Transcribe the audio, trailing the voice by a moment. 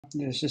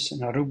This is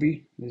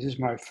Narubi. This is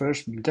my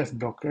first dev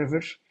blog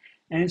ever,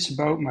 and it's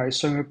about my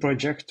summer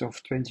project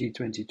of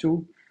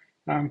 2022.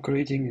 I'm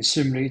creating a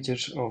simulator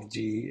of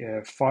the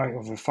a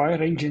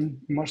fire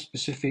engine, more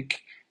specific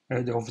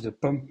of the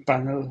pump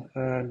panel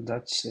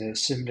that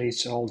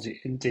simulates all the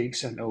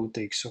intakes and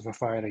outtakes of a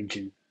fire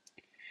engine.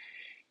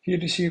 Here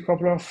you see a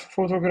couple of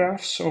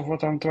photographs of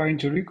what I'm trying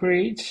to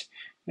recreate,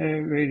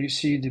 where you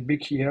see the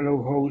big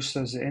yellow hose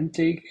as the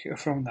intake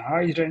from the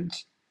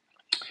hydrant,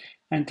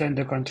 and then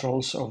the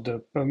controls of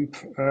the pump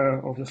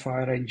of the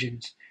fire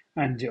engines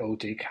and the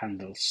outtake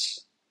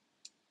handles.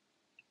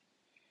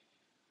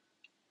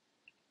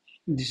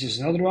 This is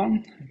another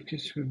one,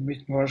 because a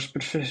bit more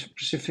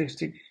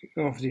specific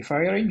of the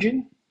fire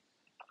engine.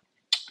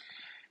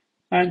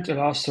 And the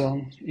last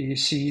one, you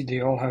see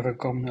they all have a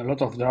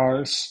lot of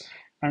dials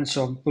and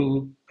some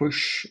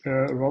push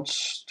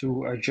rods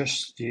to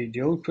adjust the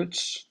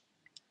outputs.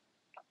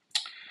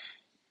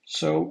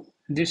 So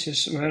this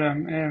is where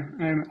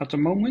I'm at the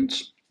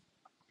moment.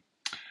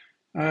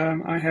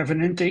 I have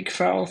an intake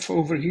valve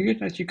over here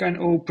that you can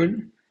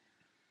open.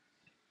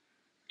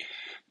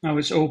 Now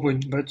it's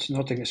open, but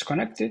nothing is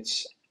connected.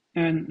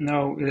 And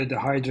now the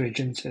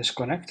hydrant is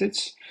connected.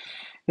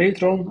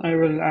 Later on, I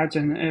will add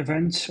an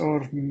event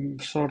or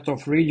sort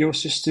of radio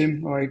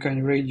system where I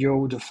can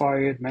radio the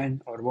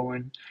fireman or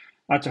woman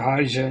at the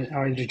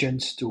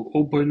hydrant to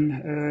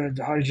open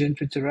the hydrant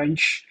with the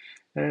wrench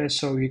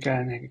so you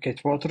can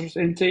get water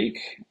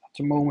intake. At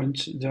the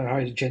moment, the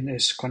hydrant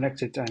is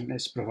connected and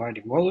is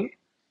providing water.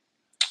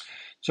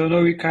 So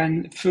now we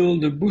can fill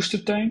the booster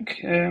tank.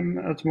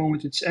 At the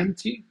moment, it's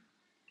empty.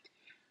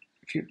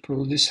 If you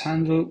pull this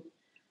handle,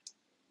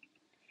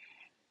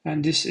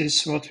 and this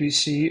is what we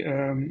see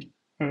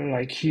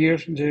like here,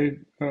 the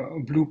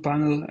blue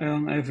panel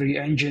on every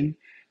engine.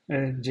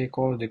 They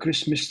call it the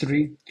Christmas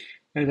tree.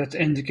 That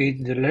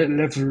indicates the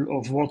level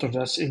of water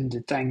that's in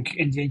the tank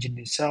in the engine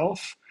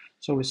itself.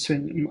 So it's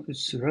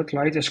red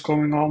light is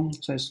coming on,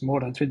 so it's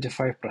more than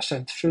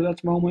 25% full at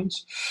the moment.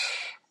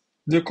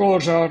 The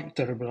colors are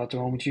terrible at the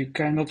moment. You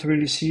cannot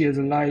really see if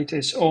the light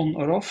is on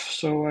or off,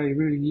 so I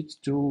really need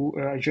to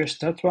adjust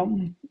that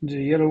one.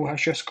 The yellow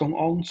has just come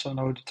on, so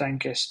now the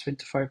tank is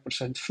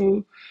 25%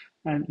 full,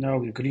 and now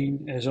the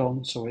green is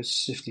on, so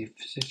it's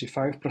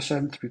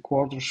 55%,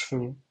 3/4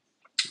 full,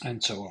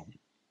 and so on.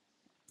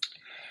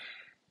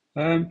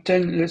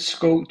 Then let's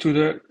go to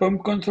the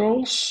pump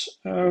controls.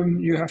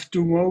 You have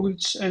two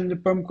modes in the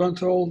pump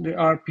control, the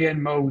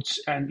RPM mode,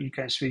 and you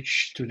can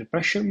switch to the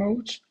pressure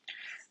mode.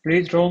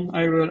 Later on,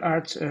 I will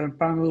add a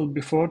panel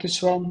before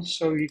this one,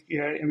 so with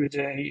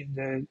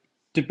the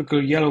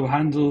typical yellow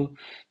handle,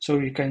 so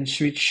you can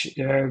switch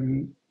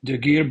the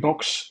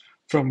gearbox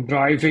from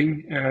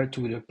driving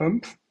to the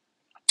pump.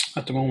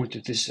 At the moment,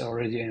 it is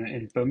already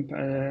in pump,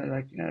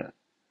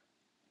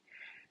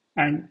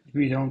 and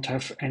we don't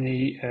have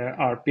any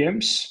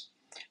RPMs,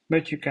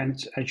 but you can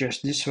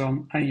adjust this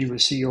one, and you will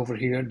see over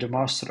here the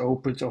master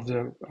output of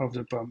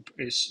the pump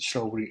is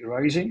slowly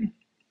rising.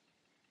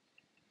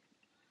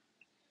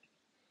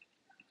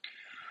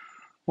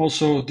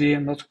 Also, they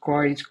are not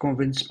quite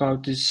convinced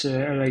about this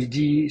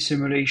LID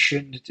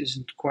simulation. It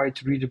isn't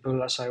quite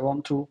readable as I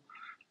want to.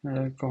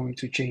 Going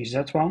to change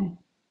that one.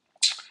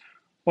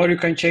 Or you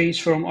can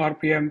change from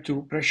RPM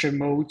to pressure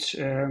mode.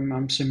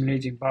 I'm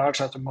simulating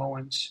bars at the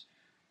moment,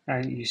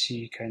 and you see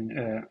you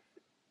can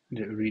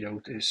the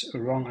readout is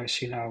wrong. I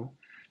see now,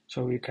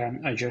 so you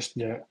can adjust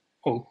the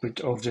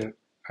output of the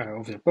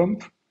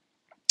pump.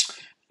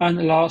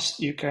 And last,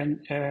 you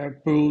can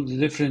pull the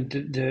different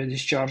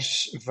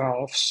discharge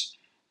valves.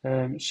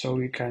 So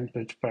you can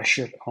put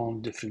pressure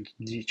on different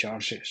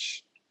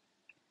discharges.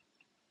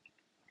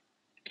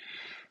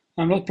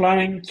 I'm not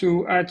planning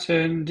to add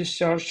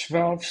discharge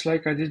valves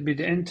like I did with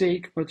the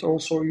intake, but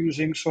also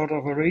using sort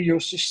of a radio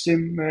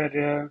system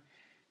where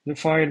the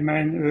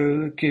fireman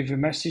will give a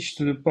message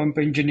to the pump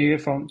engineer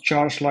from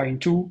charge line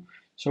 2.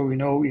 So we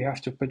know you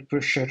have to put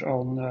pressure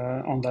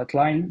on that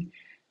line.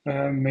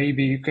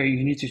 Maybe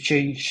you need to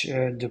change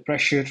the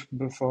pressure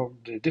for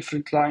the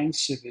different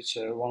lines, if it's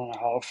a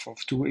 1.5 or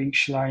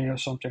 2-inch line or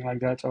something like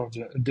that, or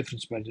the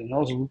difference by the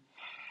nozzle.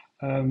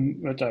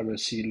 But I will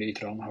see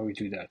later on how we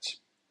do that.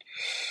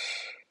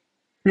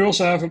 We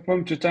also have a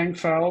pump to tank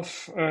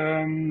valve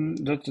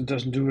that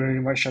doesn't do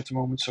very much at the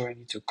moment, so I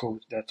need to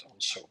code that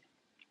also.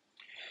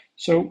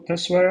 So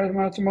that's where I'm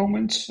at the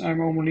moment. I'm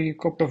only a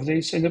couple of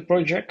days in the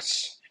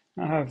projects.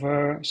 I have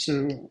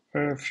still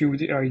a few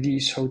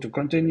ideas how to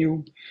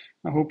continue.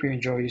 I hope you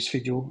enjoy this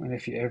video, and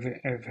if you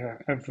ever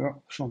have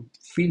some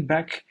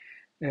feedback,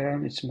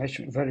 it's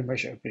very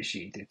much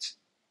appreciated.